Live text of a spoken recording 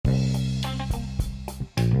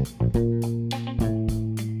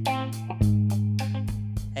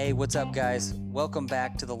Hey, what's up, guys? Welcome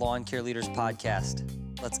back to the Lawn Care Leaders Podcast.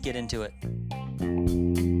 Let's get into it.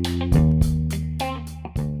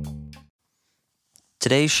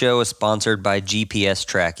 Today's show is sponsored by GPS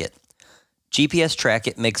Track It. GPS Track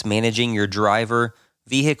It makes managing your driver,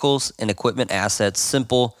 vehicles, and equipment assets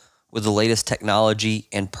simple with the latest technology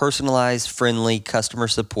and personalized, friendly customer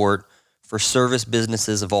support for service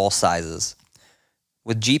businesses of all sizes.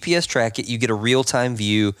 With GPS Track It, you get a real-time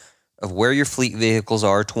view of where your fleet vehicles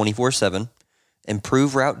are 24/7,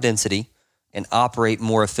 improve route density, and operate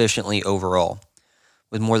more efficiently overall.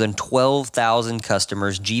 With more than 12,000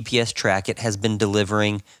 customers, GPS Track It has been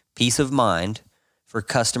delivering peace of mind for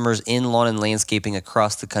customers in lawn and landscaping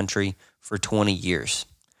across the country for 20 years.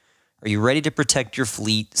 Are you ready to protect your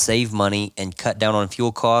fleet, save money, and cut down on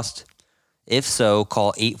fuel costs? If so,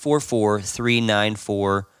 call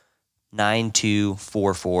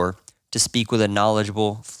 844-394-9244 to speak with a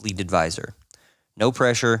knowledgeable fleet advisor. No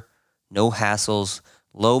pressure, no hassles,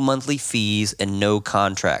 low monthly fees, and no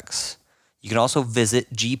contracts. You can also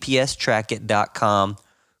visit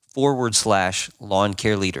gpstrackit.com/lawn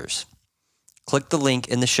care leaders. Click the link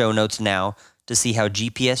in the show notes now to see how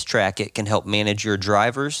GPS Track It can help manage your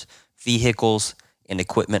drivers, vehicles, and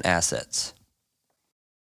equipment assets.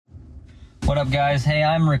 What up, guys? Hey,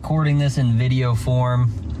 I'm recording this in video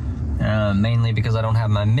form, mainly because I don't have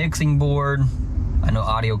my mixing board. I know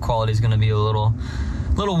audio quality is going to be a little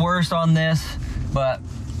worse on this, but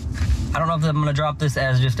I don't know if I'm going to drop this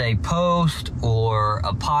as just a post or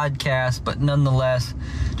a podcast, but nonetheless,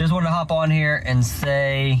 just wanted to hop on here and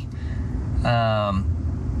say,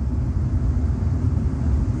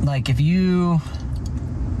 if you,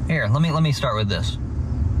 here, let me start with this.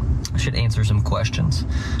 I should answer some questions.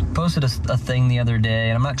 Posted a thing the other day,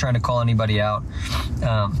 and I'm not trying to call anybody out,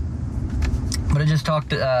 but I just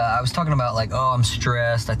I was talking about I'm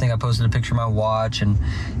stressed. I think I posted a picture of my watch, and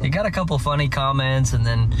it got a couple funny comments, and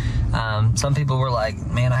then some people were like,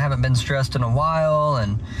 man, I haven't been stressed in a while,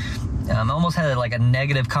 and almost had a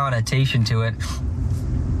negative connotation to it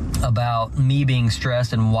about me being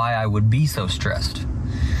stressed and why I would be so stressed.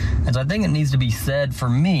 And so I think it needs to be said for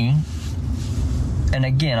me, and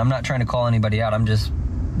again, I'm not trying to call anybody out, I'm just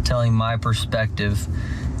telling my perspective,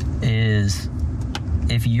 is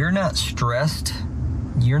if you're not stressed,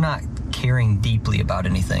 you're not caring deeply about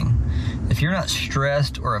anything. If you're not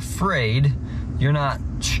stressed or afraid, you're not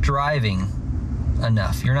striving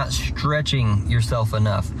enough. You're not stretching yourself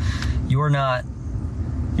enough. You're not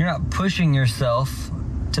pushing yourself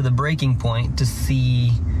to the breaking point to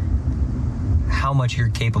see how much you're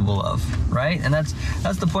capable of, right? And that's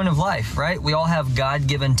the point of life, right? We all have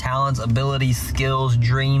God-given talents, abilities, skills,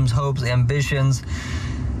 dreams, hopes, ambitions.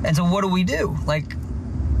 And so what do?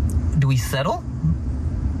 Do we settle?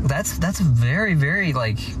 That's very, very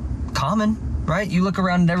common, right? You look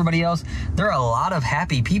around at everybody else, there are a lot of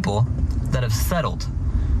happy people that have settled.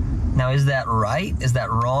 Now, is that right? Is that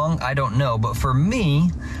wrong? I don't know. But for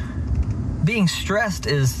me, being stressed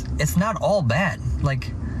it's not all bad.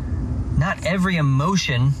 Not every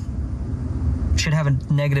emotion should have a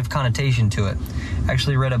negative connotation to it. I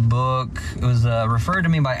actually read a book. It was referred to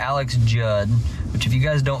me by Alex Judd, which if you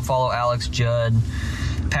guys don't follow Alex Judd,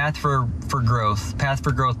 Path for Growth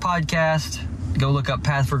podcast. Go look up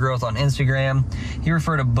Path for Growth on Instagram. He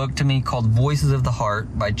referred a book to me called Voices of the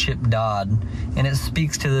Heart by Chip Dodd, and it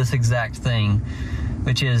speaks to this exact thing,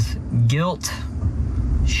 which is guilt,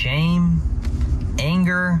 shame,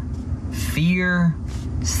 anger, fear,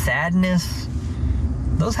 sadness.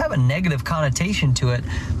 Those have a negative connotation to it,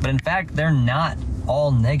 but in fact, they're not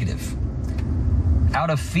all negative.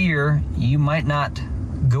 Out of fear, you might not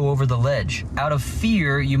go over the ledge. Out of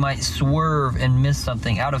fear, you might swerve and miss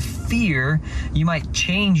something. Out of fear, you might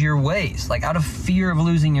change your ways. Out of fear of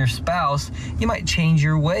losing your spouse, you might change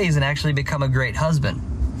your ways and actually become a great husband.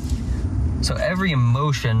 So every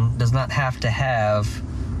emotion does not have to have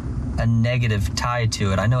a negative tie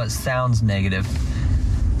to it. I know it sounds negative.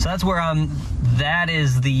 So that's where that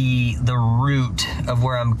is the root of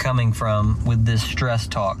where I'm coming from with this stress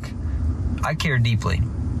talk. I care deeply.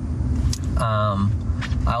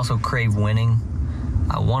 I also crave winning.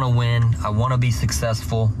 I want to win. I want to be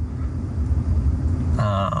successful.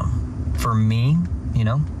 For me,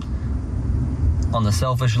 on the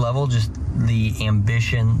selfish level, just the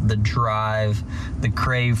ambition, the drive, the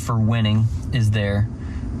crave for winning is there.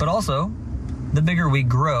 But also, the bigger we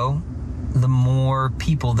grow, the more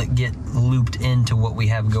people that get looped into what we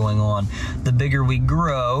have going on. The bigger we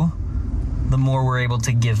grow, the more we're able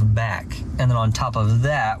to give back. And then on top of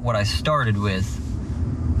that, what I started with,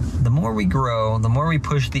 The more we grow, the more we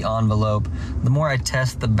push the envelope, the more I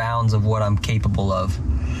test the bounds of what I'm capable of.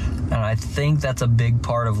 And I think that's a big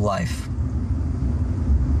part of life.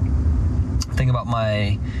 Think about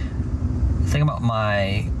my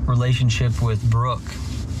relationship with Brooke,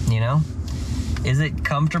 you know? Is it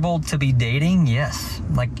comfortable to be dating? Yes.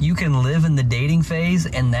 Like, you can live in the dating phase,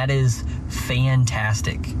 and that is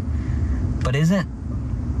fantastic. But isn't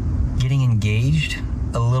getting engaged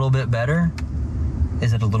a little bit better?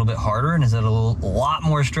 Is it a little bit harder, and is it a lot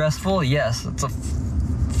more stressful? Yes, it's a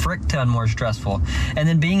frick ton more stressful. And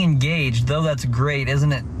then being engaged, though that's great,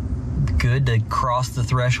 isn't it good to cross the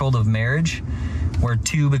threshold of marriage where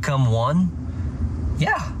two become one?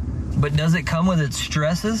 Yeah, but does it come with its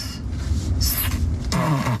stresses?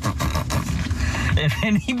 If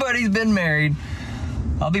anybody's been married,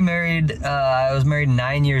 I'll be married, I was married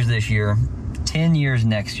 9 years this year, 10 years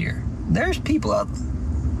next year. There's people out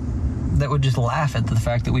that would just laugh at the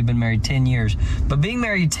fact that we've been married 10 years. But being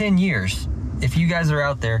married 10 years, if you guys are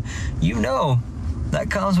out there, you know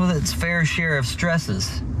that comes with its fair share of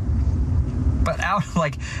stresses. But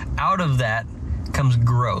out of that comes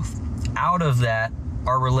growth. Out of that,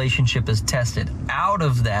 our relationship is tested. Out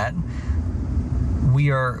of that, we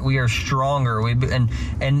are stronger. And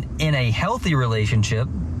in a healthy relationship,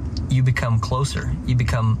 you become closer. You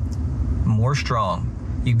become more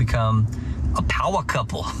strong. You become a power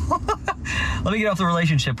couple. Let me get off the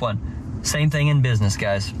relationship one. Same thing in business,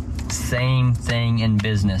 guys. Same thing in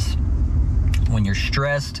business. When you're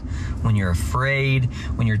stressed, when you're afraid,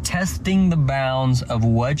 when you're testing the bounds of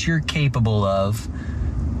what you're capable of,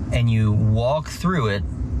 and you walk through it,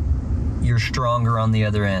 you're stronger on the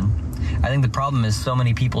other end. I think the problem is so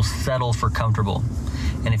many people settle for comfortable.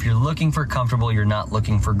 And if you're looking for comfortable, you're not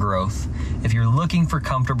looking for growth. If you're looking for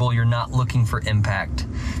comfortable, you're not looking for impact.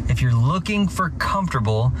 If you're looking for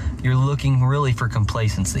comfortable, you're looking really for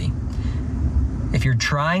complacency. If you're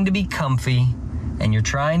trying to be comfy and you're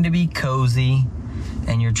trying to be cozy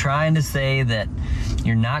and you're trying to say that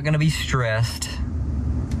you're not going to be stressed,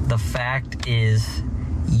 the fact is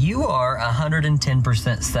you are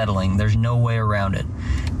 110% settling. There's no way around it.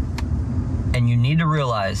 And you need to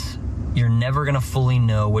realize you're never going to fully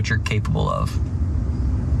know what you're capable of.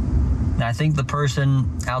 Now, I think the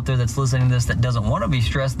person out there that's listening to this that doesn't want to be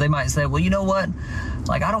stressed, they might say, well, you know what?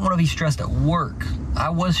 Like, I don't want to be stressed at work. I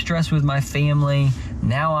was stressed with my family.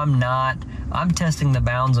 Now I'm not. I'm testing the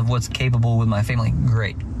bounds of what's capable with my family.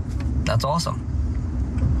 Great. That's awesome.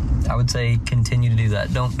 I would say continue to do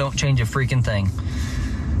that. Don't change a freaking thing.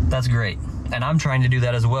 That's great. And I'm trying to do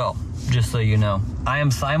that as well, just so you know. I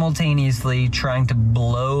am simultaneously trying to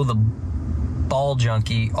blow the ball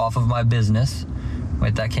junkie off of my business.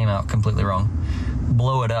 Wait, that came out completely wrong.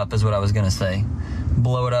 Blow it up is what I was going to say.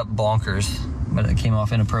 Blow it up bonkers, but it came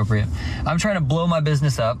off inappropriate. I'm trying to blow my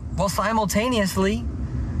business up while simultaneously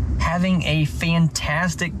having a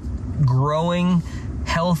fantastic, growing,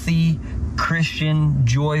 healthy, Christian,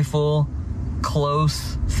 joyful,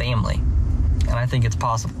 close family. And I think it's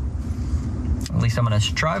possible. At least I'm going to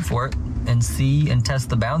strive for it and see and test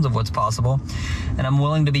the bounds of what's possible. And I'm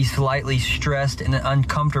willing to be slightly stressed and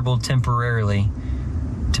uncomfortable temporarily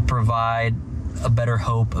to provide a better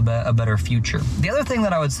hope, a better future. The other thing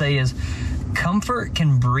that I would say is comfort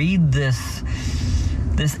can breed this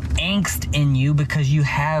angst in you because you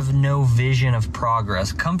have no vision of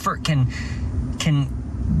progress. Comfort can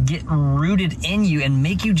get rooted in you and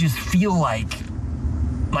make you just feel like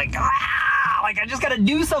I just got to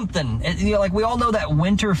do something. Like we all know that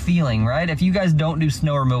winter feeling, right? If you guys don't do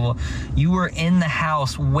snow removal, you were in the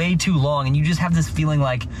house way too long and you just have this feeling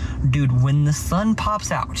like, dude, when the sun pops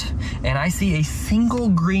out and I see a single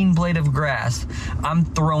green blade of grass, I'm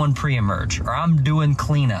throwing pre-emerge or I'm doing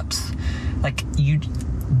cleanups. Like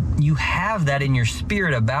you have that in your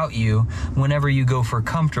spirit about you whenever you go for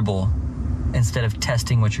comfortable instead of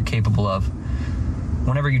testing what you're capable of.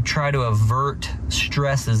 Whenever you try to avert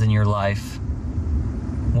stresses in your life,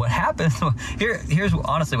 what happens, here's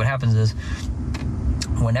honestly what happens is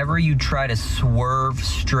whenever you try to swerve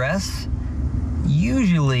stress,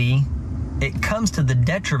 usually it comes to the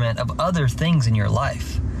detriment of other things in your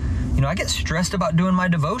life. You know, I get stressed about doing my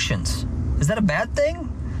devotions. Is that a bad thing?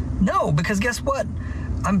 No, because guess what?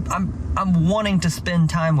 I'm wanting to spend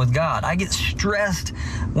time with God. I get stressed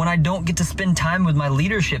when I don't get to spend time with my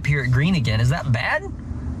leadership here at Green again. Is that bad?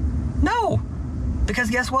 No, because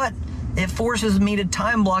guess what? It forces me to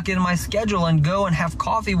time block it in my schedule and go and have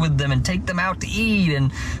coffee with them and take them out to eat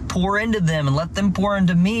and pour into them and let them pour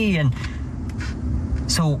into me. And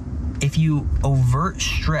so if you overt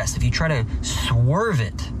stress, if you try to swerve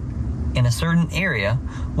it in a certain area,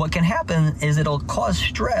 what can happen is it'll cause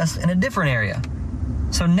stress in a different area.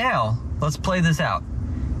 So now, let's play this out.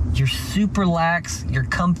 You're super lax, you're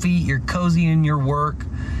comfy, you're cozy in your work,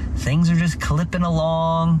 things are just clipping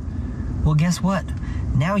along. Well, guess what?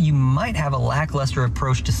 Now you might have a lackluster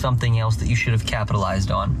approach to something else that you should have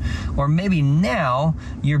capitalized on. Or maybe now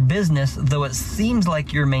your business, though it seems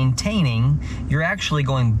like you're maintaining, you're actually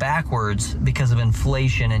going backwards because of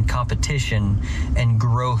inflation and competition and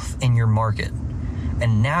growth in your market.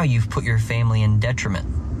 And now you've put your family in detriment.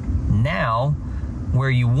 Now, where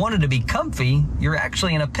you wanted to be comfy, you're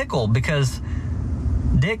actually in a pickle because,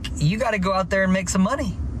 Dick, you got to go out there and make some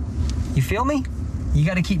money. You feel me? You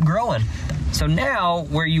got to keep growing. So now,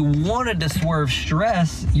 where you wanted to swerve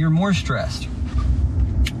stress, you're more stressed.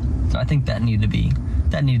 So I think that needed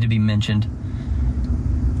to be mentioned.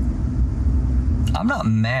 I'm not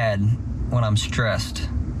mad when I'm stressed.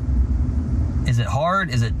 Is it hard?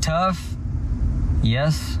 Is it tough?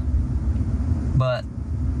 Yes. But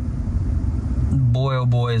boy, oh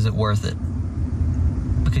boy, is it worth it.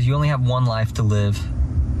 Because you only have one life to live.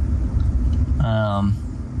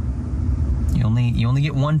 You only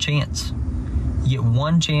get one chance. You get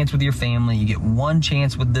one chance with your family. You get one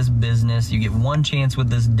chance with this business. You get one chance with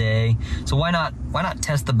this day. So why not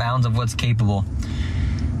test the bounds of what's capable?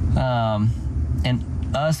 And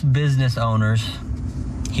us business owners,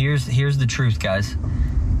 here's the truth, guys.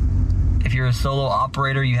 If you're a solo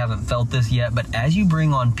operator, you haven't felt this yet, but as you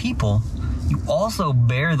bring on people, you also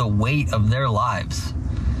bear the weight of their lives.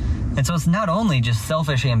 And so it's not only just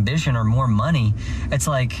selfish ambition or more money. It's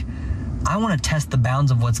like, I want to test the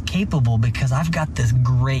bounds of what's capable because I've got this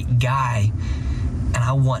great guy and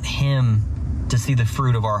I want him to see the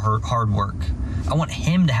fruit of our hard work. I want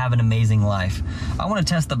him to have an amazing life. I want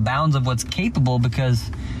to test the bounds of what's capable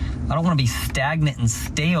because I don't want to be stagnant and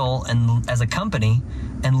stale and as a company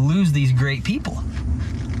and lose these great people.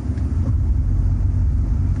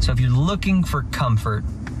 So if you're looking for comfort,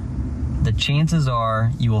 the chances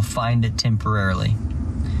are you will find it temporarily.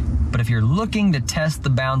 But if you're looking to test the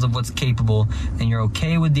bounds of what's capable and you're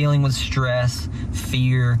okay with dealing with stress,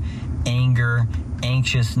 fear, anger,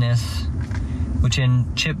 anxiousness, which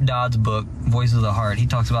in Chip Dodd's book, Voices of the Heart, he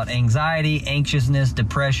talks about anxiety, anxiousness,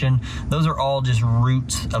 depression. Those are all just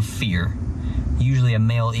roots of fear. Usually a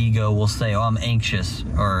male ego will say, oh, I'm anxious,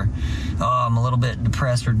 or oh, I'm a little bit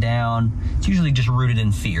depressed or down. It's usually just rooted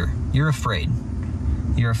in fear. You're afraid.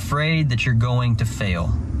 You're afraid that you're going to fail.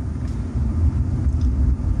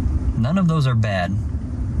 None of those are bad.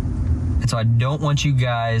 And so I don't want you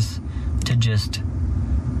guys to just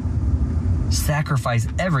sacrifice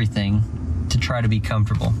everything to try to be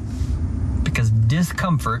comfortable. Because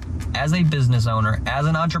discomfort as a business owner, as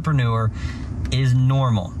an entrepreneur, is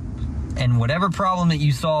normal. And whatever problem that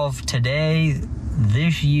you solve today,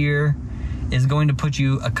 this year, is going to put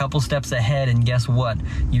you a couple steps ahead. And guess what?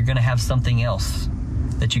 You're going to have something else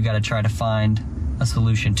that you got to try to find a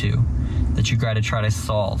solution to, that you got to try to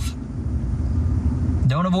solve.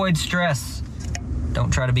 Don't avoid stress.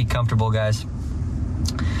 Don't try to be comfortable, guys.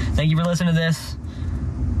 Thank you for listening to this.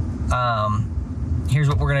 Here's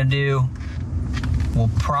what we're going to do.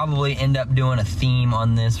 We'll probably end up doing a theme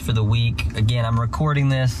on this for the week. Again, I'm recording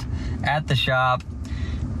this at the shop,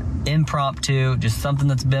 impromptu, just something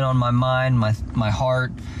that's been on my mind, my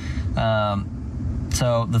heart.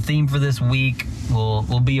 So the theme for this week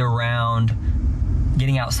will be around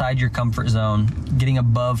getting outside your comfort zone, getting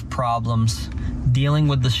above problems, dealing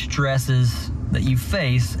with the stresses that you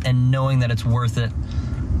face and knowing that it's worth it.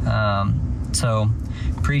 So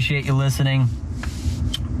appreciate you listening.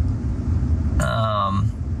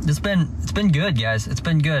 It's been good, guys. It's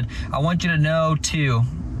been good. I want you to know too,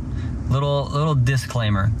 little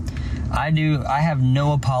disclaimer. I have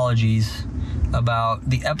no apologies about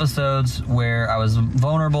the episodes where I was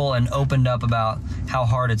vulnerable and opened up about how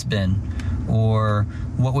hard it's been or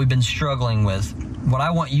what we've been struggling with. What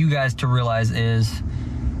I want you guys to realize is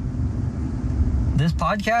this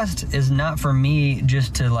podcast is not for me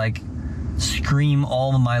just to like scream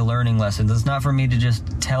all of my learning lessons. It's not for me to just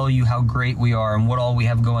tell you how great we are and what all we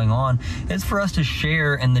have going on. It's for us to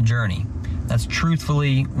share in the journey. That's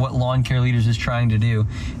truthfully what Lawn Care Leaders is trying to do.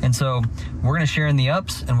 And so we're going to share in the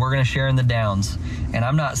ups and we're going to share in the downs. And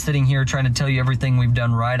I'm not sitting here trying to tell you everything we've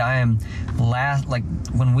done right. I am like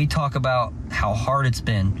when we talk about how hard it's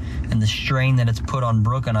been and the strain that it's put on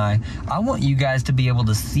Brooke and I want you guys to be able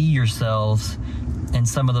to see yourselves in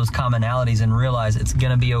some of those commonalities and realize it's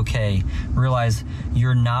going to be okay. Realize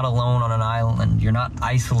you're not alone on an island. You're not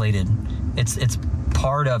isolated. It's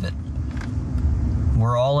part of it.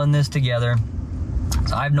 We're all in this together.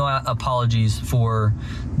 So I have no apologies for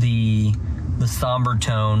the somber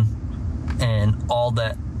tone and all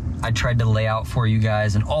that I tried to lay out for you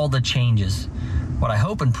guys and all the changes. what I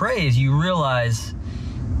hope and pray is you realize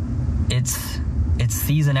it's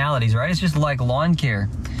seasonalities, right? It's just like lawn care.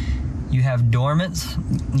 You have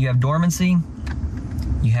dormancy,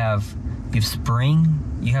 you have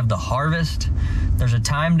spring, you have the harvest. There's a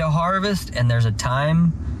time to harvest and there's a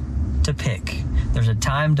time to pick. There's a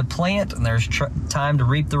time to plant and there's time to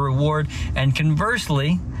reap the reward. And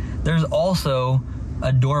conversely, there's also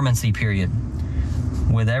a dormancy period.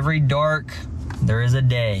 With every dark, there is a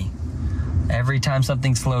day. Every time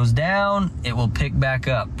something slows down, it will pick back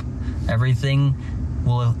up. Everything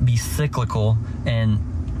will be cyclical. And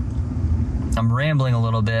I'm rambling a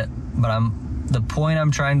little bit, but the point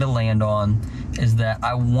I'm trying to land on is that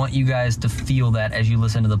I want you guys to feel that as you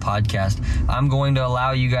listen to the podcast. I'm going to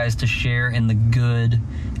allow you guys to share in the good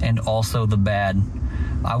and also the bad.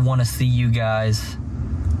 I want to see you guys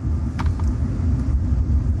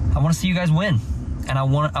win. And I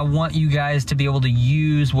want you guys to be able to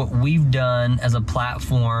use what we've done as a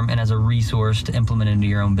platform and as a resource to implement into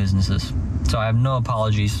your own businesses. So I have no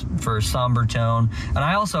apologies for a somber tone. And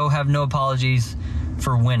I also have no apologies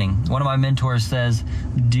for winning. One of my mentors says,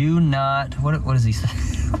 do not, what does he say?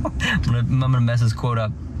 I'm gonna mess his quote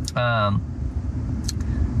up.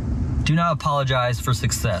 Do not apologize for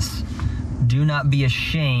success. Do not be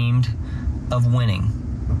ashamed of winning.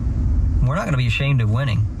 We're not gonna be ashamed of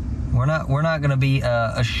winning. We're not gonna be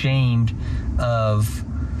ashamed of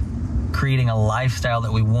creating a lifestyle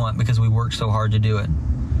that we want because we work so hard to do it.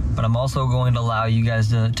 But I'm also going to allow you guys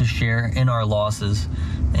to share in our losses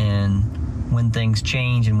and when things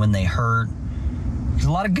change and when they hurt. Because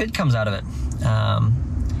a lot of good comes out of it.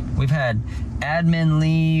 We've had admin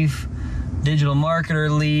leave, digital marketer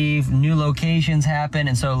leave, new locations happen,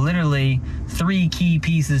 and so literally 3 key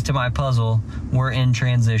pieces to my puzzle were in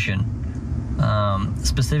transition.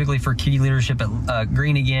 Specifically for key leadership at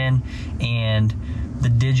Green Again and the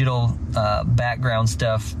digital background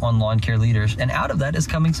stuff on Lawn Care Leaders. And out of that is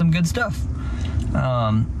coming some good stuff.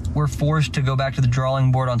 We're forced to go back to the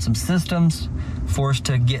drawing board on some systems, forced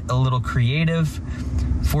to get a little creative,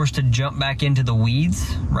 forced to jump back into the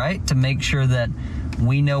weeds, right? To make sure that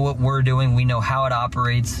we know what we're doing, we know how it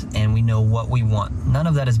operates, and we know what we want. None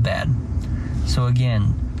of that is bad. So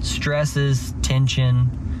again, stresses,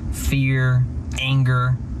 tension, fear,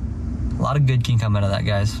 anger, a lot of good can come out of that,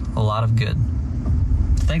 guys. A lot of good.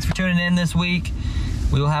 Thanks for tuning in this week.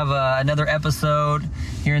 We will have another episode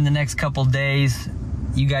here in the next couple days.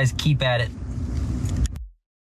 You guys keep at it.